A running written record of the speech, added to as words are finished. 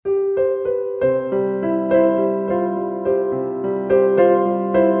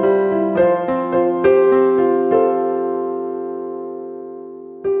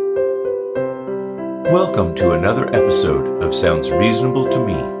Welcome to another episode of Sounds Reasonable to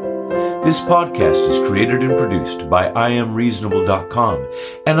Me. This podcast is created and produced by IamReasonable.com,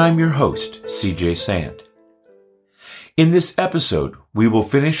 and I'm your host, CJ Sand. In this episode, we will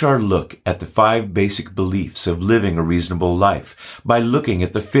finish our look at the 5 basic beliefs of living a reasonable life by looking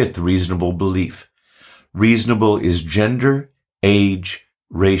at the 5th reasonable belief. Reasonable is gender, age,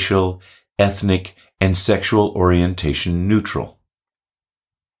 racial, ethnic, and sexual orientation neutral.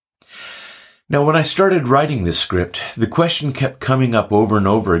 Now, when I started writing this script, the question kept coming up over and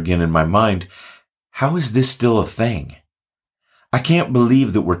over again in my mind, how is this still a thing? I can't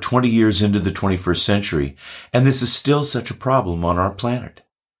believe that we're 20 years into the 21st century, and this is still such a problem on our planet.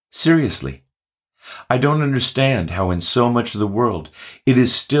 Seriously. I don't understand how in so much of the world it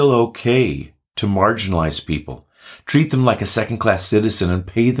is still okay to marginalize people, treat them like a second-class citizen, and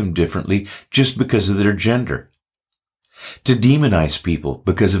pay them differently just because of their gender. To demonize people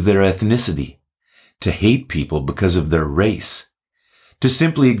because of their ethnicity. To hate people because of their race, to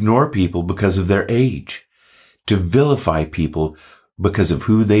simply ignore people because of their age, to vilify people because of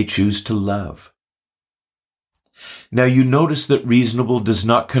who they choose to love. Now you notice that reasonable does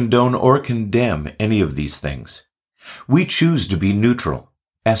not condone or condemn any of these things. We choose to be neutral,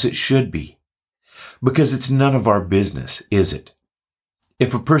 as it should be, because it's none of our business, is it?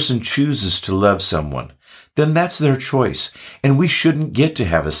 If a person chooses to love someone, then that's their choice, and we shouldn't get to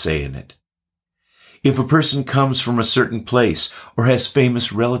have a say in it. If a person comes from a certain place or has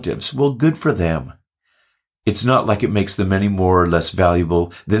famous relatives, well, good for them. It's not like it makes them any more or less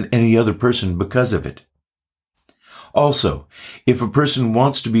valuable than any other person because of it. Also, if a person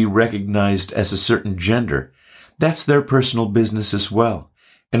wants to be recognized as a certain gender, that's their personal business as well,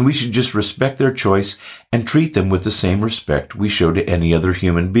 and we should just respect their choice and treat them with the same respect we show to any other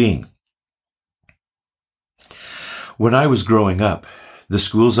human being. When I was growing up, the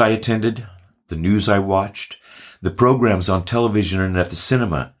schools I attended, the news I watched, the programs on television and at the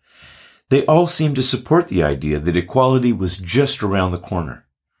cinema, they all seemed to support the idea that equality was just around the corner.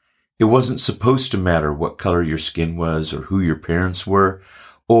 It wasn't supposed to matter what color your skin was or who your parents were,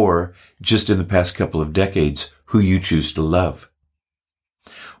 or, just in the past couple of decades, who you choose to love.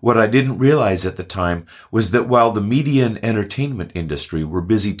 What I didn't realize at the time was that while the media and entertainment industry were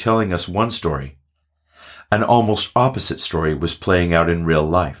busy telling us one story, an almost opposite story was playing out in real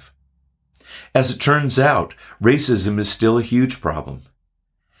life. As it turns out, racism is still a huge problem.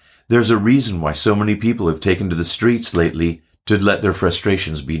 There's a reason why so many people have taken to the streets lately to let their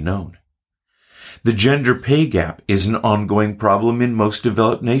frustrations be known. The gender pay gap is an ongoing problem in most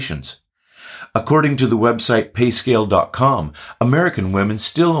developed nations. According to the website payscale.com, American women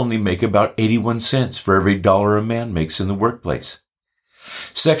still only make about 81 cents for every dollar a man makes in the workplace.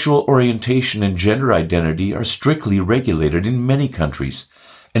 Sexual orientation and gender identity are strictly regulated in many countries,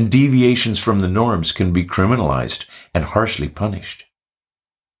 and deviations from the norms can be criminalized and harshly punished.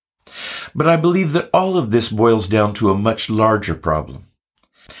 But I believe that all of this boils down to a much larger problem,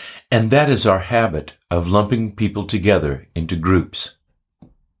 and that is our habit of lumping people together into groups.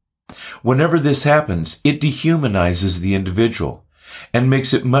 Whenever this happens, it dehumanizes the individual and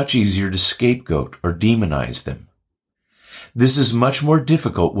makes it much easier to scapegoat or demonize them. This is much more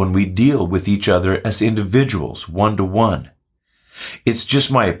difficult when we deal with each other as individuals, one-to-one. It's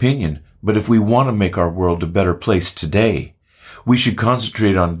just my opinion, but if we want to make our world a better place today, we should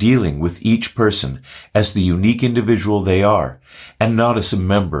concentrate on dealing with each person as the unique individual they are, and not as a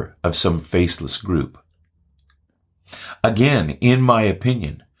member of some faceless group. Again, in my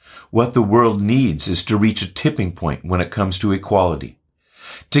opinion, what the world needs is to reach a tipping point when it comes to equality.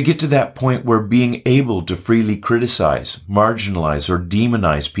 To get to that point where being able to freely criticize, marginalize, or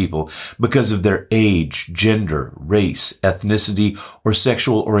demonize people because of their age, gender, race, ethnicity, or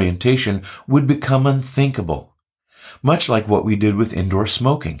sexual orientation would become unthinkable. Much like what we did with indoor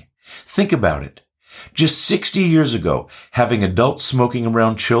smoking. Think about it. Just 60 years ago, having adults smoking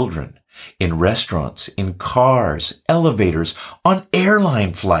around children, in restaurants, in cars, elevators, on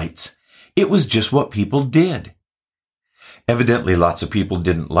airline flights, it was just what people did. Evidently, lots of people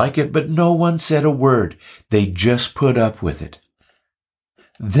didn't like it, but no one said a word. They just put up with it.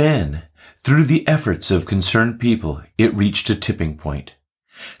 Then, through the efforts of concerned people, it reached a tipping point.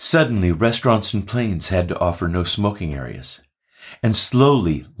 Suddenly, restaurants and planes had to offer no smoking areas. And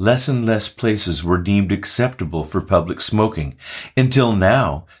slowly, less and less places were deemed acceptable for public smoking, until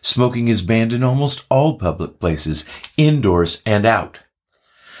now, smoking is banned in almost all public places, indoors and out.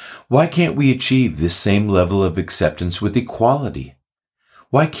 Why can't we achieve this same level of acceptance with equality?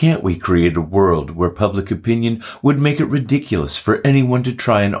 Why can't we create a world where public opinion would make it ridiculous for anyone to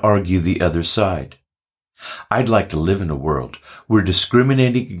try and argue the other side? I'd like to live in a world where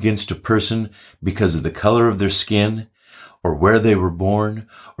discriminating against a person because of the color of their skin, or where they were born,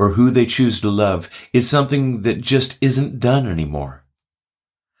 or who they choose to love is something that just isn't done anymore.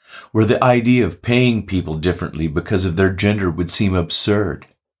 Where the idea of paying people differently because of their gender would seem absurd.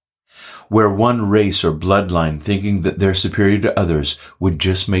 Where one race or bloodline thinking that they're superior to others would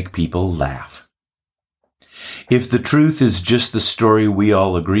just make people laugh. If the truth is just the story we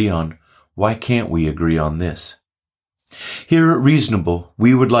all agree on, why can't we agree on this? Here at Reasonable,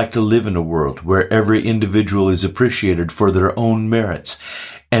 we would like to live in a world where every individual is appreciated for their own merits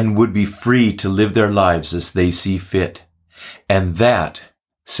and would be free to live their lives as they see fit. And that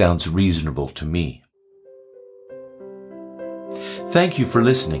sounds reasonable to me. Thank you for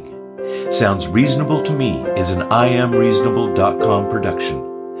listening. Sounds Reasonable to Me is an IamReasonable.com production.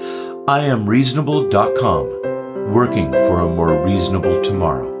 IamReasonable.com, working for a more reasonable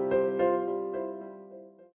tomorrow.